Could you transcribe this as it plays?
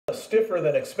stiffer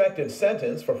than expected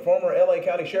sentence for former LA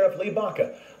County Sheriff Lee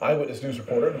Baca. Eyewitness News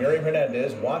reporter Miriam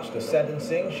Hernandez watched the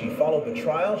sentencing. She followed the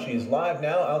trial. She's live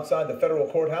now outside the federal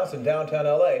courthouse in downtown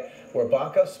LA, where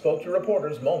Baca spoke to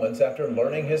reporters moments after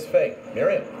learning his fate.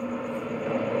 Miriam.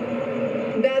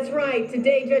 That's right.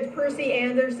 Today, Judge Percy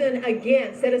Anderson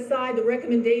again set aside the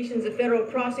recommendations of federal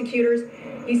prosecutors.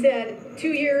 He said 2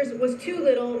 years was too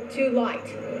little, too light.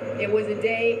 It was a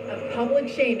day of public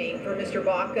shaming for Mr.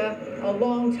 Baca, a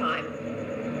long-time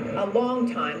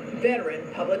veteran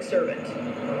public servant.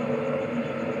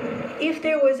 If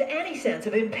there was any sense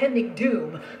of impending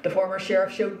doom, the former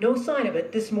sheriff showed no sign of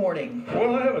it this morning.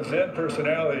 Well, I have a Zen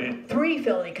personality. 3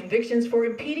 felony convictions for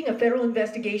impeding a federal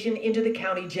investigation into the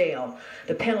county jail.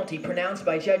 The penalty pronounced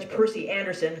by Judge Percy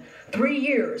Anderson, 3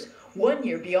 years, 1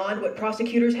 year beyond what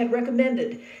prosecutors had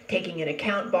recommended, taking into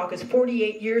account Baca's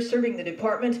 48 years serving the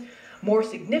department. More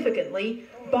significantly,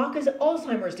 Baca's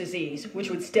Alzheimer's disease, which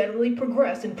would steadily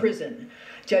progress in prison.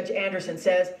 Judge Anderson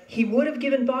says he would have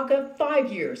given Baca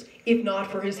 5 years, if not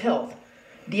for his health.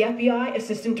 The FBI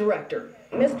Assistant Director.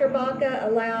 Mr. Baca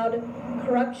allowed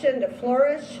corruption to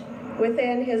flourish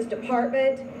within his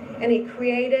department, and he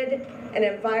created an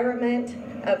environment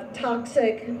of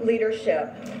toxic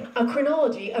leadership. A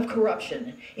chronology of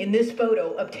corruption. In this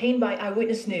photo obtained by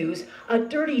Eyewitness News, a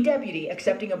dirty deputy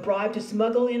accepting a bribe to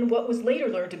smuggle in what was later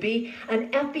learned to be an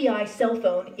FBI cell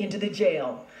phone into the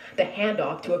jail. The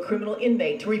handoff to a criminal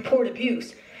inmate to report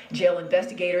abuse. Jail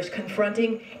investigators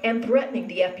confronting and threatening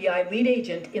the FBI lead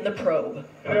agent in the probe.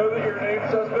 You know that you're a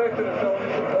named suspect in a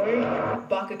felony complaint?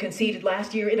 Baca conceded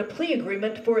last year in a plea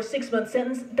agreement for a 6-month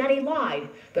sentence that he lied,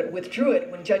 but withdrew it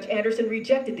when Judge Anderson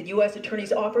rejected the U.S.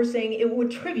 Attorney's offer, saying it would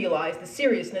trivialize the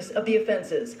seriousness of the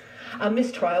offenses. A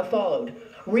mistrial followed.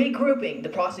 Regrouping, the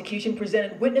prosecution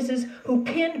presented witnesses who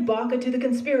pinned Baca to the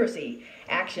conspiracy,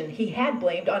 action he had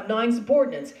blamed on 9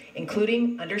 subordinates,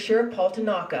 including Under Sheriff Paul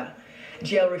Tanaka.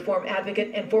 Jail reform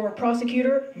advocate and former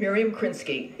prosecutor Miriam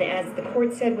Krinsky. As the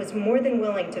court said, was more than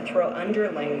willing to throw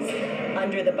underlings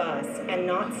under the bus and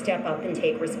not step up and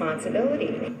take responsibility.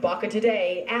 Baca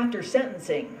today after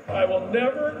sentencing. I will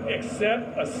never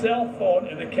accept a cell phone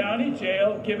in the county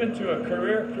jail given to a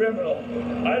career criminal.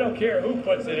 I don't care who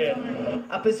puts it in.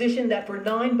 A position that for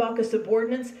 9 Baca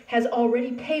subordinates has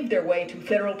already paved their way to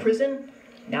federal prison.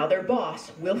 Now their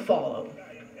boss will follow.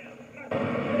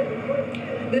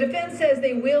 The defense says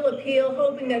they will appeal,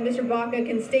 hoping that Mr. Baca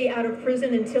can stay out of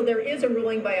prison until there is a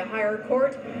ruling by a higher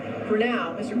court. For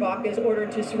now, Mr. Baca is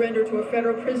ordered to surrender to a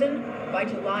federal prison by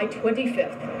July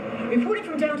 25th. Reporting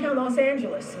from downtown Los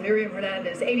Angeles, Miriam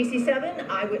Hernandez, ABC7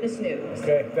 Eyewitness News.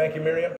 Okay, thank you, Miriam.